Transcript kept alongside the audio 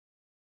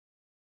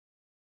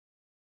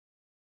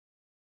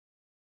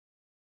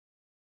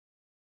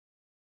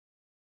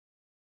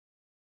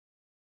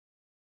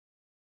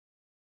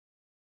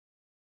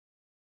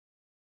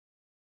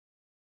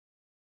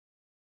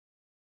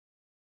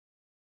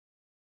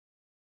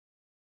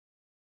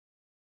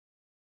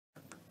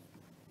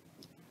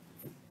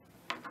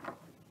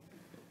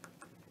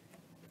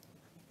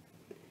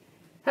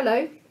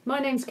Hello, my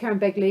name's Karen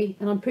Begley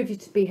and I'm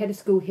privileged to be Head of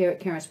School here at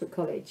Carisbrooke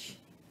College.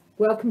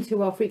 Welcome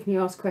to our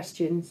frequently asked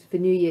questions for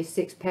New Year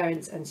 6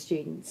 parents and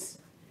students.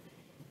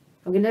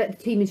 I'm going to let the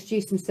team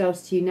introduce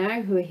themselves to you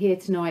now, who are here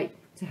tonight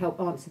to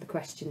help answer the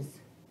questions.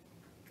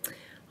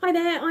 Hi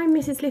there, I'm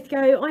Mrs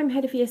Lythgoe. I'm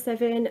Head of Year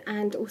 7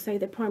 and also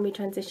the Primary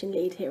Transition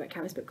Lead here at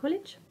Carisbrooke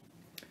College.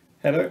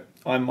 Hello,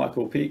 I'm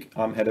Michael Peake.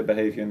 I'm Head of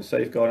Behaviour and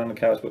Safeguarding on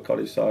the Carisbrooke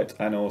College site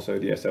and also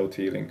the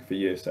SLT link for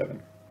Year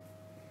 7.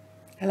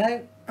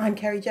 Hello, I'm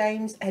Kerie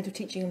James, Head of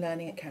Teaching and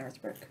Learning at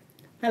Carisbrooke.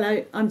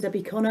 Hello, I'm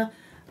Debbie Connor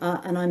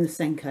and I'm the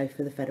SENDCo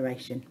for the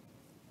Federation.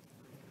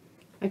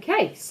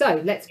 Okay,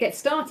 so let's get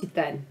started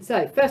then.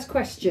 So first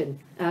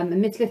question, and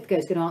Ms Lythgoe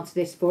is going to answer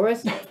this for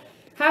us.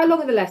 How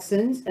long are the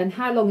lessons and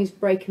how long is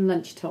break and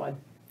lunch time?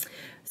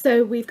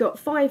 So we've got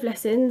 5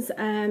 lessons,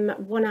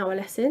 1 hour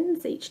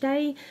lessons each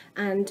day,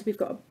 and we've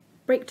got a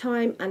break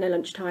time and a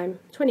lunch time,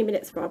 20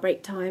 minutes for our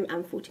break time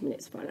and 40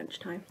 minutes for our lunch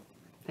time.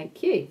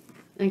 Thank you.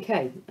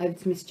 Okay, over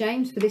to Miss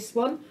James for this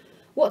one.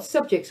 What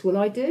subjects will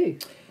I do?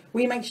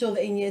 We make sure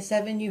that in Year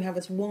 7 you have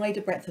as wide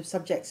a breadth of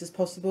subjects as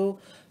possible.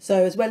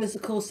 So as well as the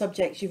core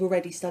subjects you've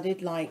already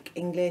studied like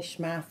English,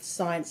 Maths,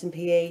 Science and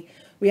PE,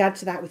 we add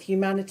to that with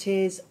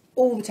humanities,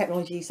 all the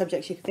technology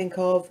subjects you can think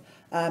of,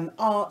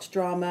 art,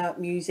 drama,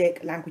 music,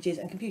 languages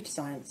and computer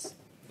science.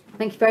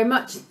 Thank you very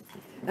much.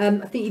 I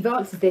think you've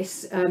answered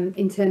this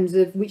in terms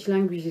of which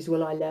languages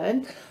will I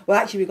learn. Well,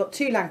 actually we've got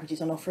 2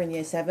 languages on offer in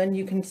Year 7.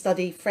 You can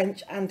study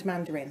French and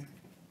Mandarin.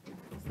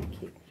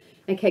 Thank you.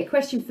 Okay,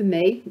 question for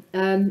me.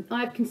 I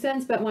have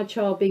concerns about my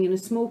child being in a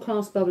small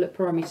class bubble at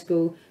primary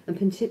school and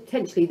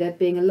potentially there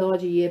being a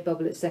larger year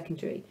bubble at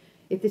secondary.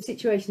 If the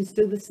situation is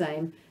still the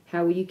same,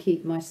 how will you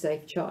keep my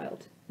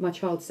child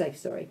safe,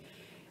 sorry.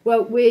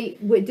 Well,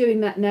 we're doing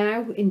that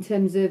now in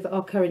terms of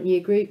our current year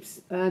groups.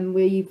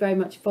 We very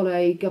much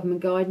follow government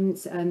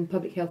guidance and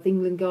Public Health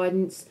England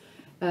guidance.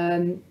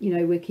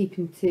 We're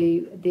keeping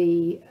to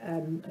the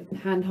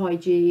hand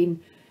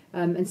hygiene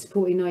and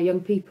supporting our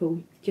young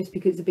people. Just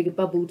because a bigger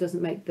bubble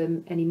doesn't make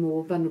them any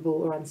more vulnerable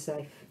or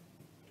unsafe.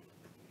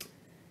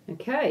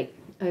 Okay,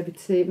 over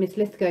to Miss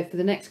Lythgoe for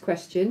the next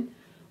question.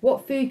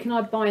 What food can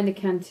I buy in the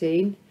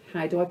canteen?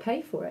 How do I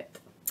pay for it?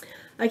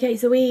 Okay,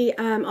 so we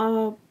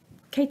are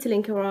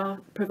Caterlink are our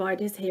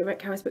providers here at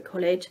Carisbrooke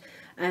College,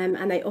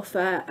 and they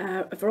offer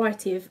a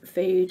variety of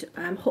food.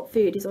 Hot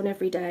food is on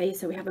every day,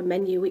 so we have a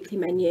weekly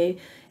menu.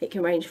 It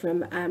can range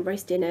from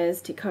roast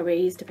dinners to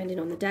curries depending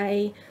on the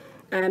day.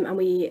 And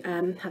we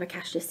have a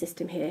cashless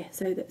system here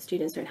so that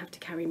students don't have to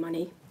carry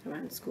money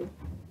around school.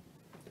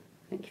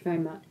 Thank you very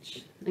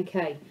much.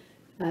 Okay,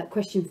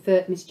 question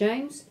for Miss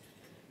James.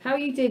 How are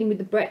you dealing with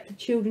the breadth of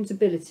children's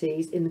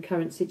abilities in the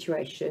current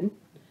situation?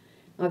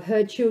 I've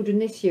heard children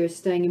this year are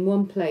staying in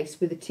one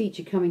place with a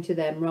teacher coming to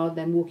them rather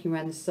than walking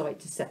around the site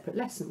to separate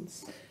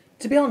lessons.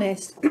 To be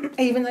honest,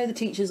 even though the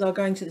teachers are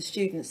going to the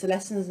students, the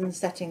lessons and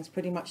settings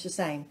pretty much the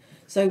same.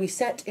 So we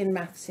set in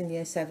Maths in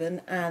Year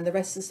 7 and the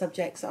rest of the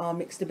subjects are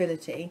mixed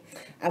ability,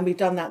 and we've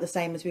done that the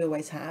same as we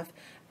always have.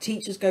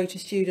 Teachers go to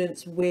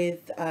students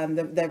with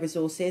their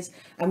resources,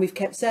 and we've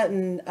kept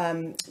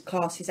certain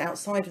classes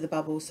outside of the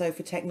bubble. So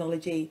for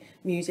technology,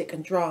 music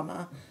and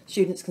drama,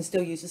 students can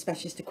still use the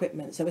specialist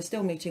equipment. So we're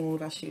still meeting all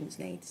of our students'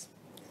 needs.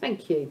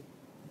 Thank you.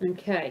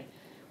 Okay,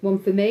 one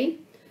for me.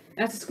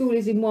 As the school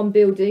is in one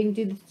building,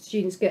 do the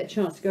students get a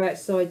chance to go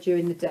outside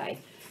during the day?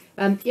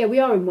 Yeah, we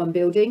are in one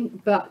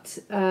building, but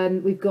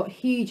we've got a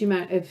huge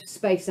amount of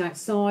space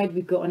outside.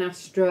 We've got an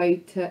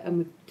astro and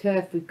with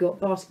turf, we've got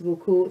basketball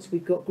courts,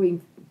 we've got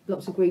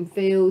lots of green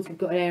fields, we've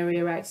got an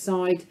area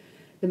outside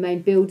the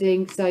main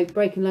building. So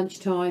break and lunch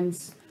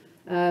times,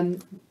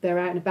 they're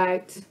out and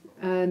about,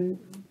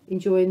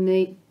 enjoying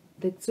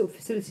the sort of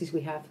facilities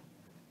we have.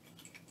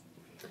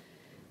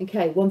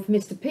 Okay, one for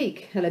Mr.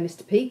 Peake. Hello,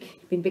 Mr. Peake.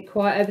 You've been a bit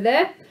quiet over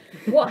there.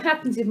 What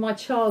happens if my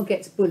child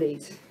gets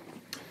bullied?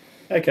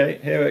 Okay,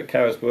 here at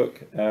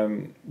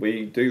Carisbrooke,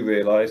 we do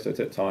realise that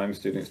at times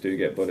students do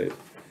get bullied.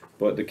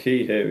 But the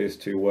key here is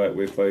to work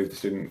with both the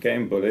student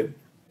getting bullied,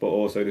 but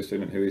also the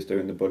student who is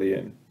doing the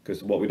bullying.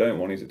 Because what we don't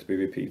want is it to be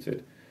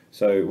repeated.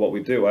 So what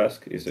we do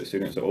ask is that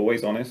students are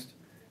always honest.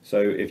 So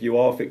if you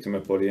are a victim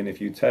of bullying, if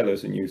you tell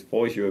us and you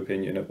voice your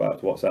opinion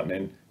about what's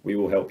happening, we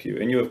will help you.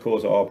 And you, of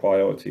course, are our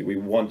priority. We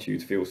want you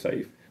to feel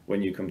safe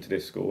when you come to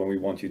this school and we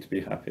want you to be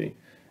happy.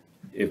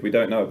 If we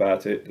don't know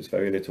about it, there's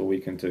very little we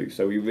can do.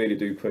 So we really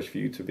do push for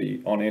you to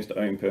be honest,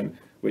 open,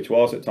 which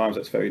whilst at times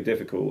that's very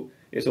difficult,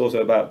 it's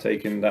also about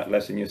taking that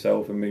lesson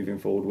yourself and moving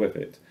forward with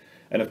it.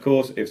 And of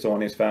course, if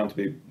someone is found to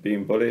be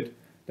being bullied,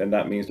 then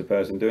that means the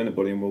person doing the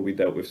bullying will be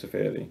dealt with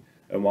severely.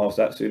 And whilst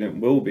that student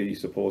will be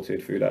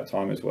supported through that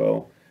time as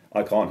well,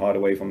 I can't hide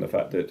away from the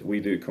fact that we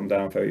do come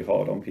down very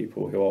hard on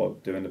people who are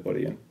doing the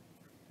bullying.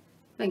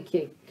 Thank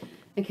you.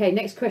 Okay,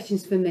 next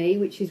question's for me,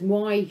 which is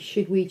why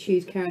should we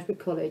choose Carisbrooke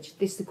College?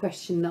 This is the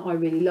question that I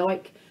really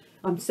like.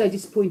 I'm so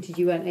disappointed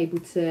you weren't able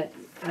to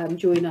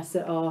join us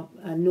at our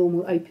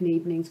normal open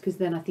evenings, because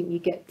then I think you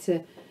get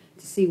to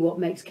see what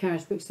makes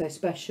Carisbrooke so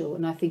special.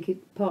 And I think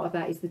part of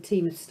that is the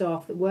team of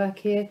staff that work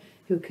here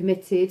who are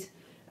committed.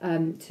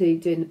 to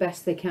doing the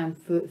best they can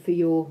for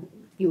your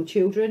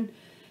children.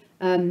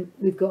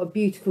 We've got a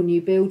beautiful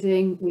new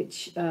building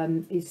which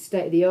is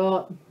state of the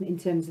art in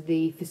terms of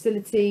the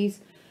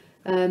facilities,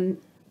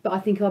 but I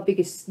think our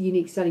biggest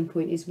unique selling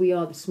point is we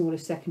are the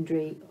smallest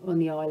secondary on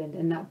the island,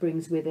 and that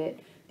brings with it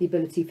the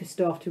ability for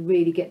staff to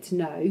really get to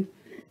know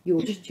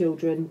your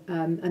children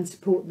and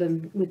support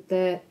them with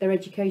their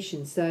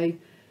education. So,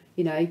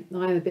 you know, I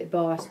am a bit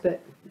biased,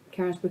 but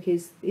Carisbrooke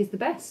is the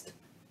best.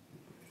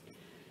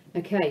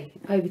 Okay,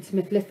 over to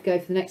Miss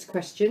Lythgoe for the next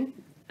question.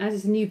 As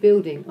it's a new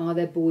building, are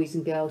there boys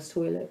and girls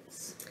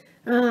toilets?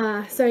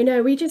 So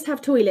no, we just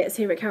have toilets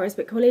here at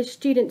Carisbrooke College,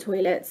 student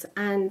toilets,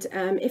 and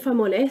if I'm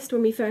honest,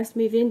 when we first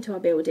moved into our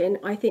building,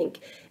 I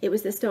think it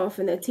was the staff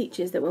and the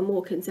teachers that were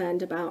more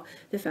concerned about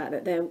the fact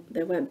that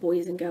there weren't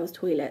boys and girls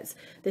toilets.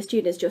 The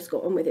students just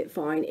got on with it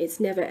fine. It's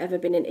never ever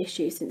been an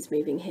issue since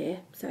moving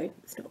here, so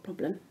it's not a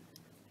problem.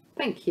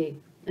 Thank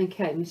you.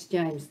 Okay, Miss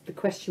James, the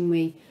question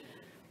we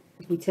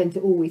tend to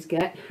always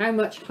get: how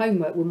much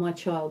homework will my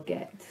child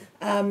get?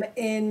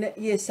 In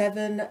year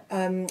 7,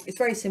 it's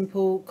very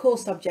simple. Core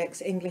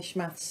subjects, English,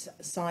 maths,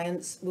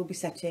 science, we'll be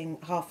setting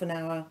half an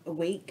hour a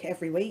week,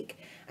 every week,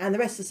 and the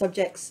rest of the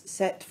subjects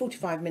set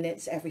 45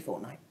 minutes every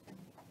fortnight.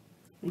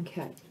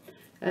 Okay.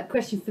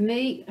 Question for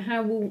me: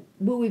 how will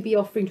we be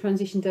offering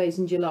transition days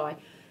in July?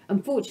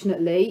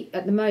 Unfortunately,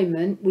 at the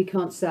moment, we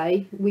can't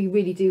say. We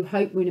really do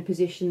hope we're in a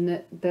position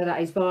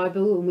that is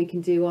viable and we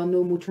can do our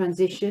normal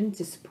transition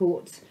to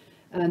support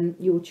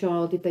your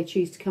child if they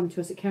choose to come to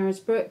us at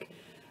Carisbrooke.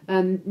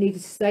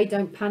 Needless to say,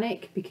 don't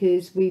panic,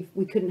 because we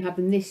couldn't have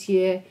them this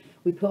year.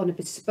 We put on a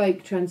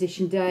bespoke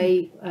transition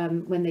day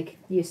when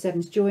year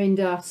 7s joined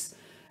us,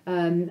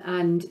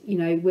 and you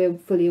know, we're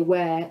fully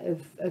aware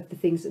of the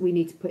things that we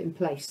need to put in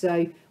place.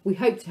 So we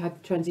hope to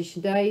have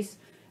transition days,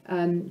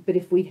 but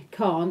if we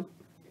can't,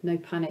 no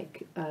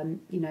panic.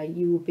 You know,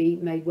 you will be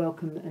made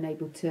welcome and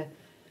able to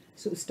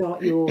sort of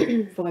start your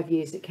 5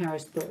 years at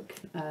Carisbrooke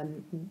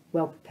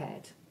well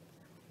prepared.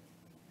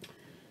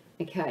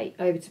 Okay,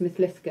 over to Miss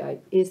Lythgoe.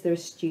 Is there a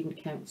student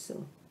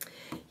council?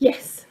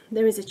 Yes,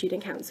 there is a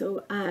student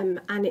council, and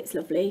it's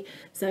lovely.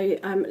 So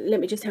let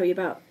me just tell you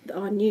about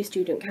our new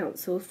student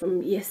council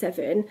from year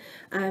 7.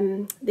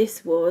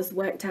 This was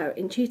worked out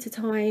in tutor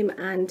time,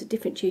 and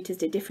different tutors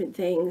did different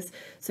things.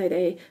 So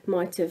they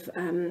might have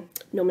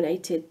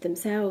nominated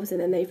themselves,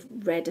 and then they've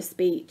read a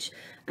speech,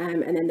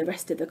 and then the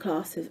rest of the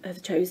class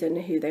have chosen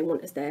who they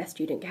want as their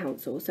student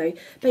council. So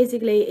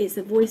basically it's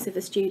the voice of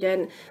a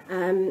student,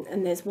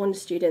 and there's one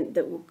student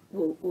that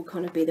will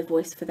kind of be the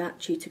voice for that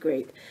tutor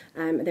group.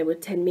 There were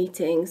 10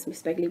 meetings.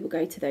 Miss Begley will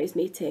go to those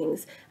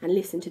meetings and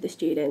listen to the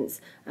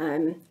students,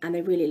 and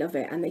they really love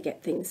it and they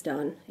get things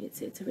done.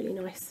 It's a really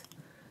nice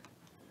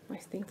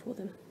thing for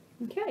them.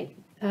 Okay,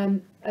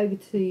 over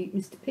to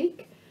Mr.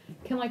 Peake.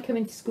 Can I come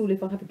into school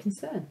if I have a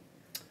concern?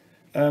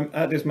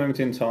 At this moment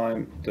in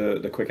time,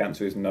 the quick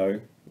answer is no.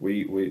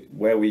 We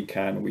where we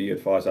can, we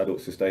advise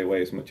adults to stay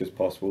away as much as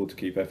possible to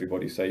keep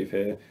everybody safe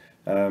here.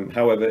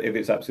 However, if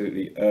it's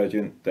absolutely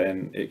urgent,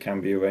 then it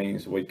can be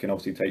arranged. We can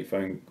obviously take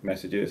phone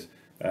messages.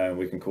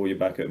 We can call you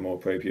back at a more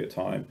appropriate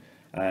time.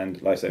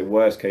 And like I say,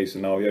 worst case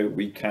scenario,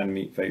 we can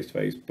meet face to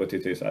face, but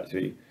it is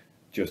actually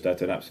just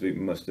at an absolute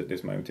must at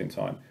this moment in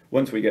time.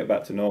 Once we get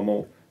back to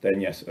normal,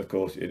 then yes, of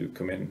course, it would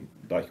come in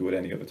like it would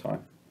any other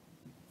time.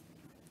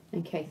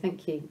 Okay,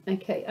 thank you.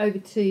 Okay, over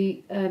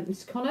to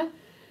Ms. Connor.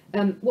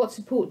 What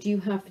support do you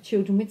have for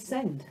children with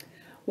SEND?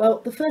 Well,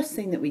 the first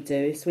thing that we do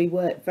is we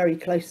work very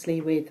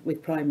closely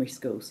with primary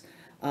schools,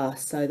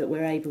 so that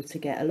we're able to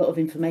get a lot of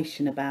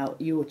information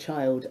about your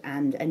child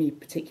and any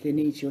particular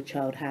needs your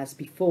child has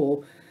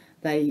before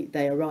they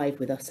arrive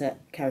with us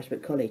at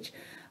Carisbrooke College.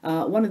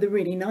 One of the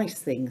really nice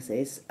things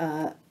is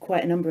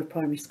quite a number of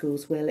primary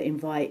schools will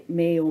invite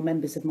me or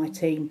members of my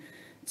team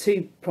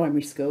to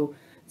primary school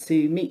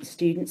to meet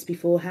students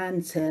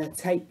beforehand, to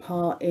take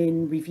part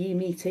in review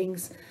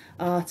meetings,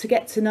 to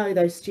get to know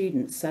those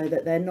students so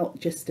that they're not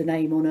just a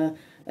name on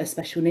a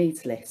special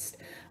needs list.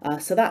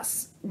 So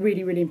that's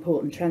really, really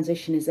important.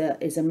 Transition is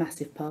a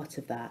massive part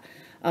of that.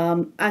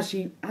 As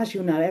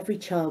you'll know, every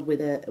child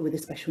with a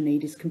special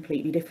need is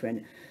completely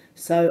different.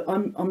 So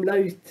I'm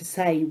loath to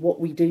say what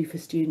we do for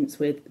students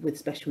with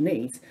special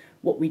needs.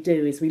 What we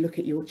do is we look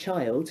at your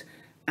child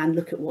and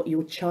look at what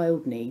your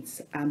child needs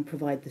and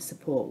provide the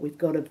support. We've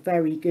got a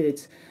very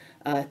good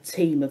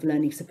team of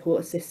learning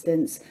support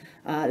assistants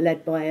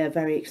led by a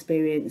very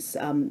experienced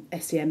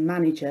SEN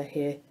manager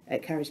here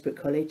at Carisbrooke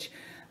College,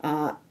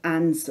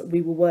 and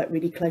we will work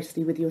really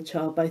closely with your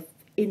child both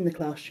in the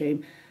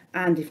classroom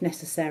and, if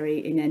necessary,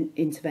 in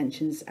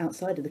interventions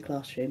outside of the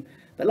classroom.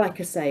 But like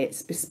I say,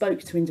 it's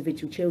bespoke to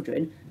individual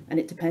children and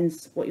it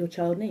depends what your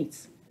child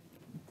needs.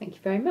 Thank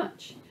you very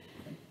much.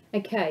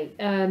 Okay,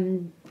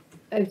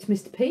 over to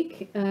Mr.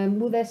 Peake.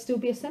 Will there still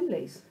be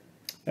assemblies?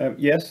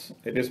 Yes,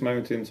 at this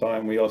moment in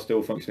time, we are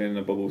still functioning in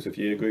the bubbles of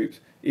year groups.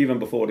 Even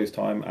before this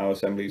time, our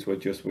assemblies were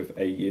just with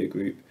a year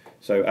group.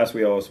 So as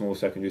we are a small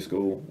secondary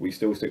school, we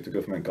still stick to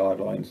government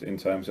guidelines in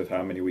terms of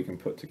how many we can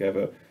put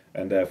together,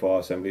 and therefore our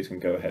assemblies can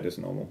go ahead as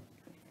normal.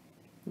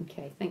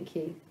 Okay, thank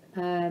you.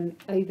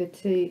 Over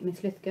to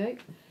Miss Lythgoe.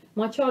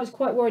 My child is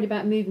quite worried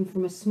about moving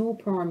from a small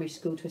primary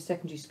school to a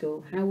secondary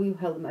school. How will you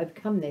help them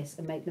overcome this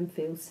and make them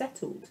feel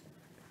settled?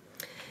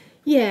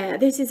 Yeah,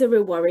 this is a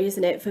real worry,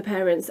 isn't it, for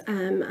parents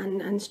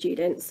and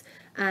students.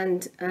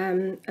 And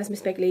as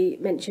Miss Begley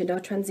mentioned, our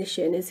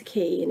transition is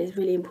key and is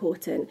really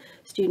important.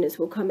 Students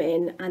will come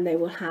in and they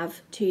will have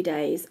 2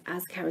 days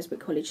as Carisbrooke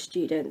College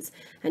students,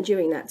 and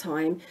during that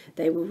time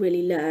they will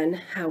really learn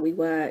how we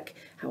work,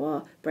 how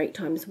our break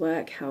times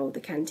work, how the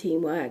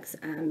canteen works,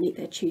 meet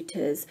their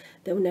tutors.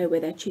 They'll know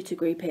where their tutor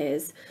group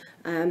is.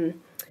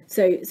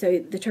 So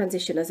the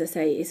transition, as I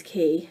say, is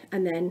key.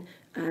 And then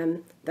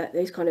that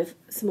those kind of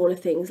smaller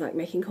things like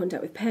making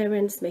contact with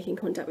parents, making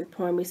contact with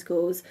primary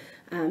schools.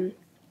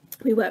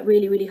 We work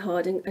really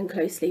hard and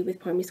closely with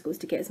primary schools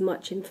to get as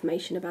much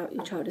information about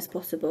your child as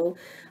possible,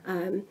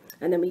 and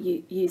then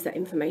we use that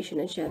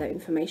information and share that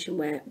information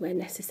where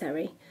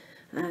necessary.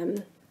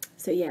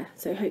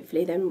 So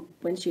hopefully then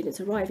when students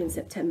arrive in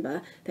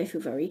September they feel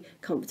very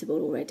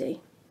comfortable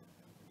already.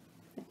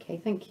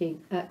 Okay, thank you.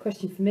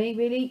 Question for me,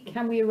 really.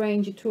 Can we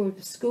arrange a tour of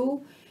the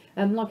school?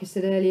 Like I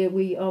said earlier,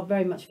 we are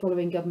very much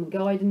following government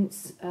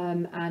guidance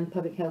and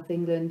Public Health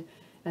England,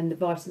 and the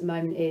advice at the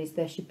moment is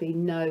there should be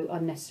no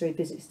unnecessary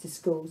visits to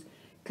schools.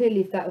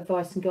 Clearly, if that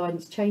advice and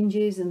guidance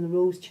changes and the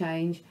rules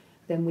change,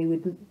 then we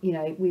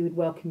would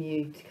welcome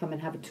you to come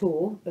and have a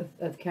tour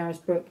of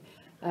Carisbrooke.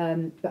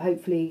 But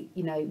hopefully,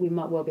 we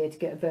might well be able to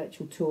get a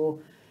virtual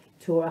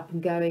tour up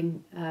and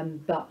going.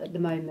 But at the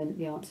moment,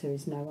 the answer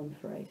is no, I'm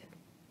afraid.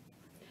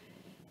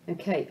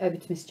 Okay, over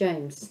to Miss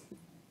James.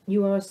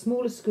 You are a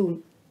smaller school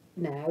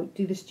now.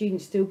 Do the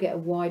students still get a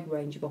wide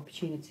range of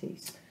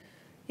opportunities?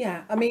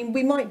 Yeah, I mean,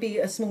 we might be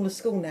a smaller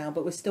school now,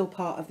 but we're still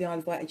part of the Isle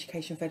of Wight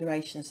Education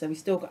Federation, so we've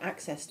still got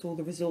access to all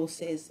the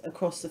resources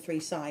across the 3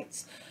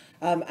 sites.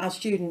 Our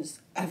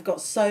students have got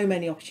so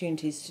many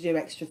opportunities to do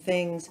extra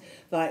things,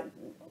 like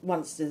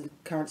once the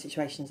current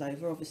situation's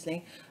over,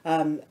 obviously,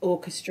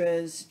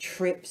 orchestras,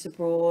 trips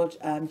abroad,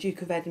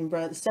 Duke of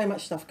Edinburgh. There's so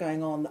much stuff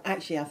going on.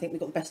 Actually, I think we've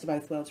got the best of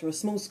both worlds. We're a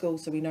small school,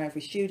 so we know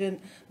every student,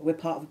 but we're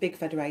part of a big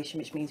federation,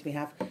 which means we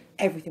have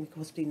everything we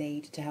possibly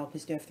need to help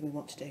us do everything we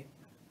want to do.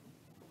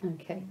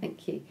 Okay,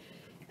 thank you.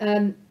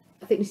 I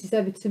think this is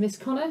over to Miss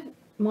Connor.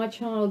 My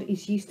child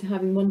is used to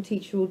having one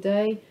teacher all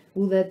day.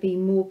 Will there be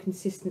more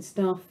consistent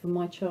staff for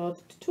my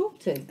child to talk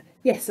to?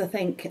 Yes, I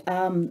think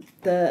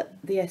the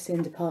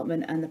SEN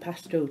department and the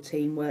pastoral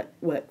team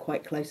work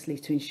quite closely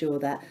to ensure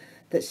that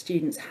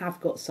students have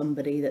got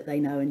somebody that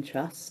they know and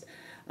trust.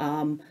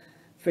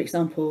 For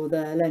example,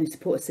 the learning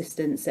support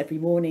assistants every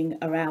morning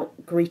are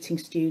out greeting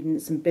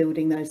students and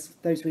building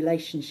those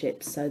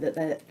relationships so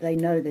that they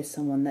know there's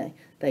someone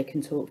they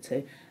can talk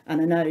to. And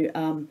I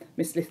know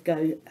Miss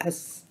Lythgoe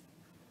has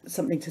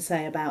something to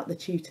say about the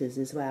tutors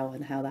as well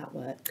and how that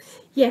works.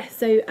 Yeah,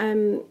 so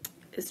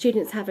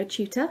students have a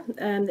tutor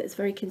that's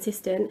very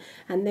consistent,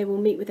 and they will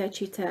meet with their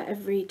tutor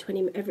every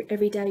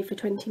day for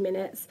 20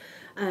 minutes,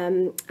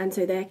 and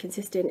so they're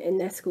consistent in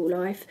their school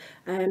life.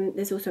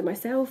 There's also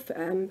myself,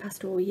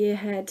 pastoral year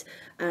head.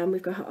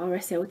 We've got our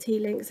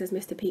SLT links, as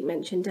Mr. Peake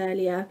mentioned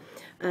earlier,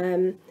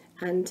 so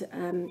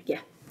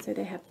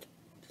they have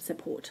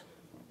support.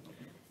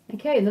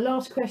 Okay, and the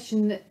last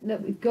question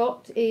that we've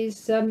got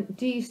is,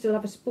 do you still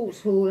have a sports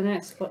hall and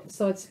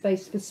outside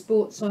space for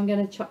sports? So I'm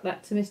going to chuck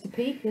that to Mr.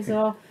 Peake as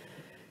our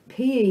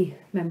PE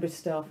member of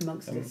staff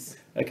amongst us.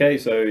 Okay,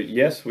 so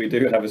yes, we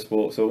do have a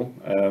sports hall.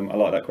 I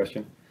like that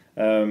question.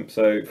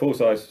 So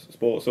full-size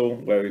sports hall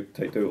where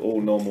we do all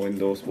normal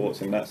indoor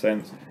sports in that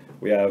sense.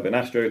 We have an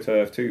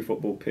AstroTurf, 2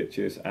 football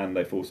pitches and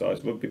a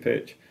full-size rugby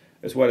pitch.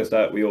 As well as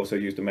that, we also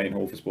use the main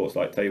hall for sports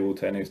like table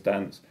tennis,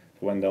 dance,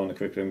 for when they're on the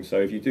curriculum. So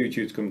if you do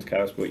choose to come to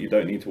Carisbrooke, you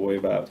don't need to worry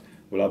about,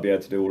 will I be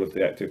able to do all of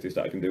the activities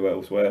that I can do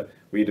elsewhere?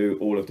 We do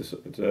all of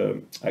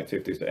the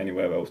activities that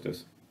anywhere else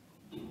does.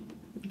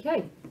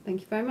 Okay, thank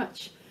you very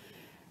much.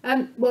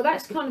 Well,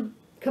 that's kind of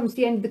comes to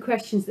the end of the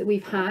questions that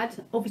we've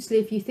had. Obviously,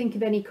 if you think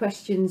of any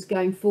questions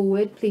going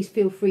forward, please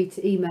feel free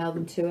to email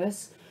them to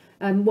us.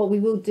 What we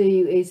will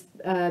do is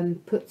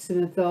put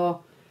some of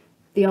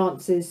the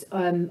answers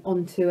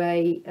onto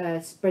a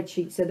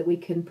spreadsheet so that we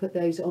can put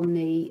those on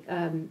the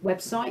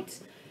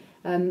website.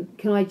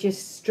 Can I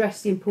just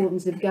stress the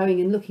importance of going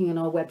and looking on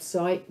our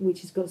website,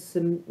 which has got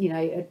some,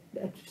 a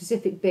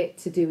specific bit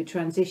to do with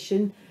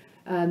transition,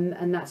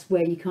 and that's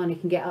where you kind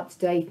of can get up to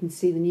date and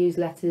see the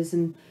newsletters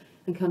and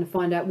kind of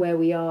find out where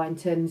we are in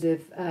terms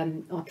of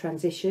our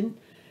transition.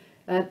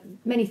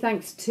 Many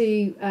thanks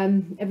to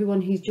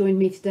everyone who's joined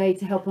me today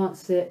to help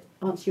answer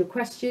your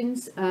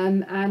questions,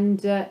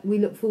 and we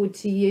look forward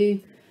to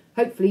you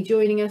hopefully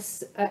joining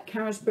us at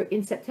Carisbrooke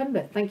in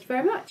September. Thank you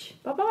very much.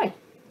 Bye bye.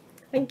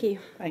 Thank you.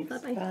 Thanks.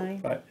 Bye bye. Bye.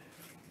 Right.